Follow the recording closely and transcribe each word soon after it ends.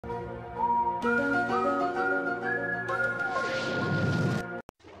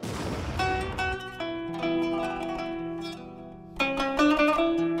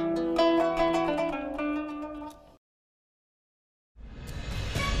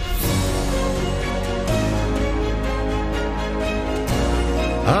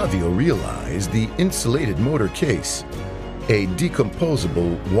Avio realized the insulated motor case. A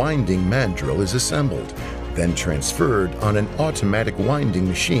decomposable winding mandrel is assembled, then transferred on an automatic winding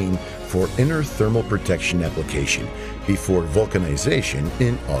machine for inner thermal protection application before vulcanization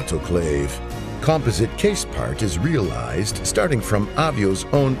in autoclave. Composite case part is realized starting from Avio's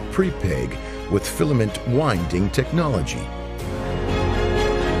own pre-peg with filament-winding technology.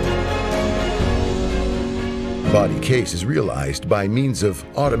 Body case is realized by means of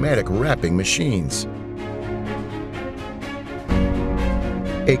automatic wrapping machines.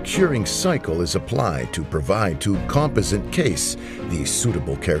 A curing cycle is applied to provide to composite case the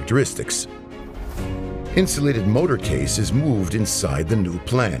suitable characteristics. Insulated motor case is moved inside the new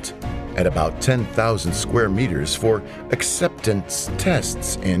plant at about 10,000 square meters for acceptance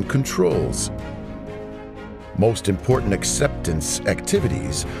tests and controls. Most important acceptance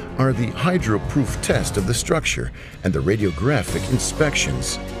activities are the hydroproof test of the structure and the radiographic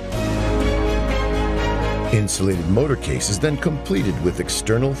inspections. Insulated motor case is then completed with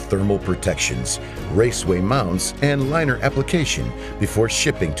external thermal protections, raceway mounts, and liner application before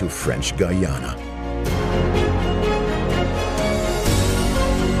shipping to French Guiana.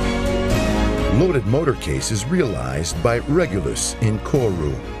 Loaded motor case is realized by Regulus in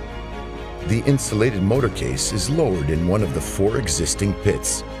Kourou. The insulated motor case is lowered in one of the 4 existing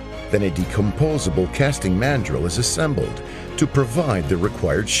pits. Then a decomposable casting mandrel is assembled to provide the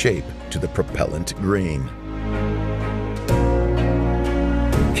required shape to the propellant grain.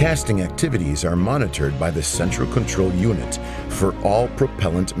 Casting activities are monitored by the Central Control Unit for all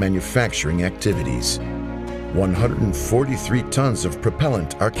propellant manufacturing activities. 143 tons of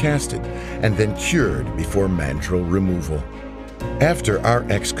propellant are casted and then cured before mandrel removal. After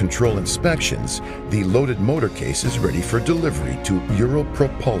RX control inspections, the loaded motor case is ready for delivery to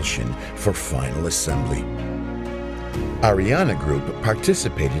Europropulsion for final assembly. ArianeGroup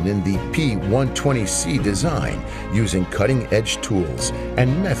participated in the P120C design using cutting-edge tools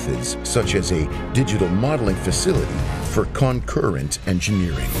and methods such as a digital modeling facility for concurrent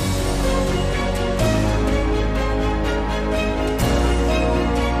engineering.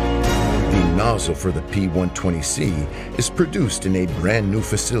 The nozzle for the P120C is produced in a brand new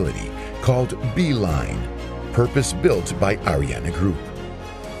facility called B-Line, purpose-built by ArianeGroup.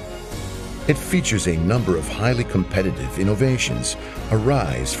 It features a number of highly competitive innovations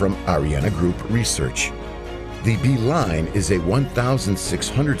arise from ArianeGroup research. The B-Line is a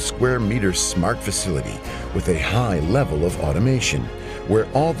 1,600 square meter smart facility with a high level of automation, where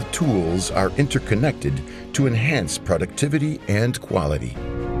all the tools are interconnected to enhance productivity and quality.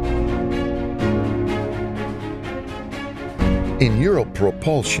 In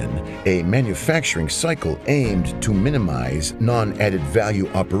Europropulsion, a manufacturing cycle aimed to minimize non-added value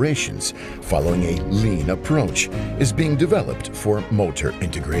operations following a lean approach is being developed for motor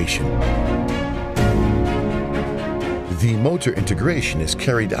integration. The motor integration is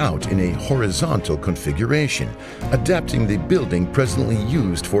carried out in a horizontal configuration, adapting the building presently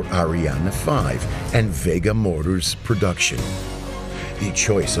used for Ariane 5 and Vega motors production. The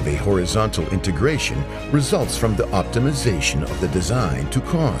choice of a horizontal integration results from the optimization of the design to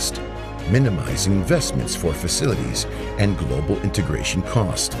cost, minimizing investments for facilities and global integration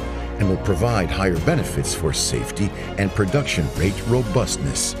cost, and will provide higher benefits for safety and production rate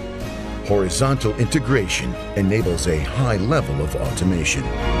robustness. Horizontal integration enables a high level of automation.